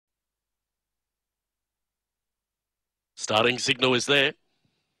Starting signal is there.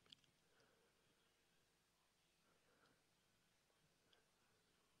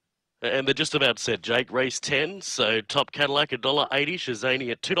 And they're just about set, Jake. Race 10, so Top Cadillac $1.80,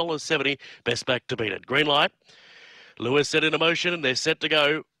 Shazani at $2.70, best back to beat it. Green light. Lewis set into motion and they're set to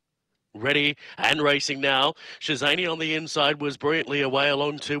go. Ready and racing now. Shazani on the inside was brilliantly away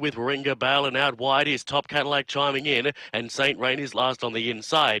along two with Warringah Bale, and out wide is Top Cadillac chiming in, and St. Rain is last on the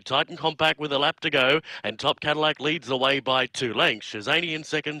inside. Titan Compact with a lap to go, and Top Cadillac leads the way by 2 lengths. Shazani in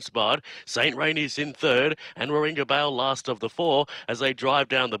second spot, St. Rain is in third, and Warringah Bale last of the 4 as they drive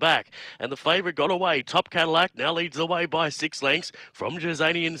down the back. And the favourite got away. Top Cadillac now leads the way by 6 lengths from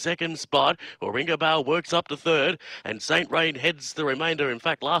Shazani in second spot. Warringah Bale works up to third, and St. Rain heads the remainder, in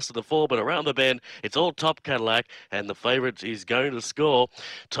fact last of the 4, but around the bend it's all Top Cadillac, and the favourite is going to score.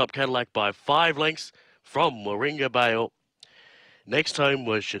 Top Cadillac by 5 lengths from Warringah Bale. Next home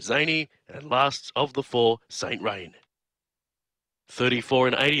was Shazani, and last of the 4, St. Rain.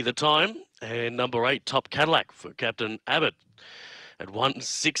 34.80 the time, and number 8 Top Cadillac for Captain Abbott at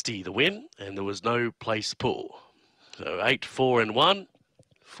 160 the win, and there was no place pull. So 8, 4 and 1,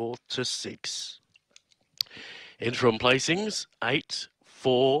 4 to 6. Interim placings 8,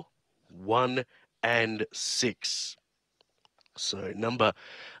 4, 1 and 6. So number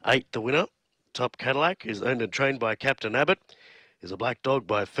 8, the winner, Top Cadillac, is owned and trained by Captain Abbott, is a black dog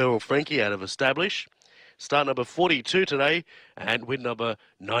by Feral Frankie out of Establish. Start number 42 today and win number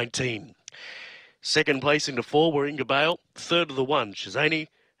 19. Second place into 4, Warringah Bale. Third of the 1, Shazani,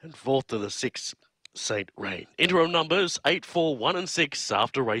 and fourth of the 6, St. Rain. Interim numbers 8, 4, 1 and 6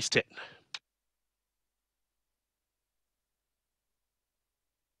 after race 10.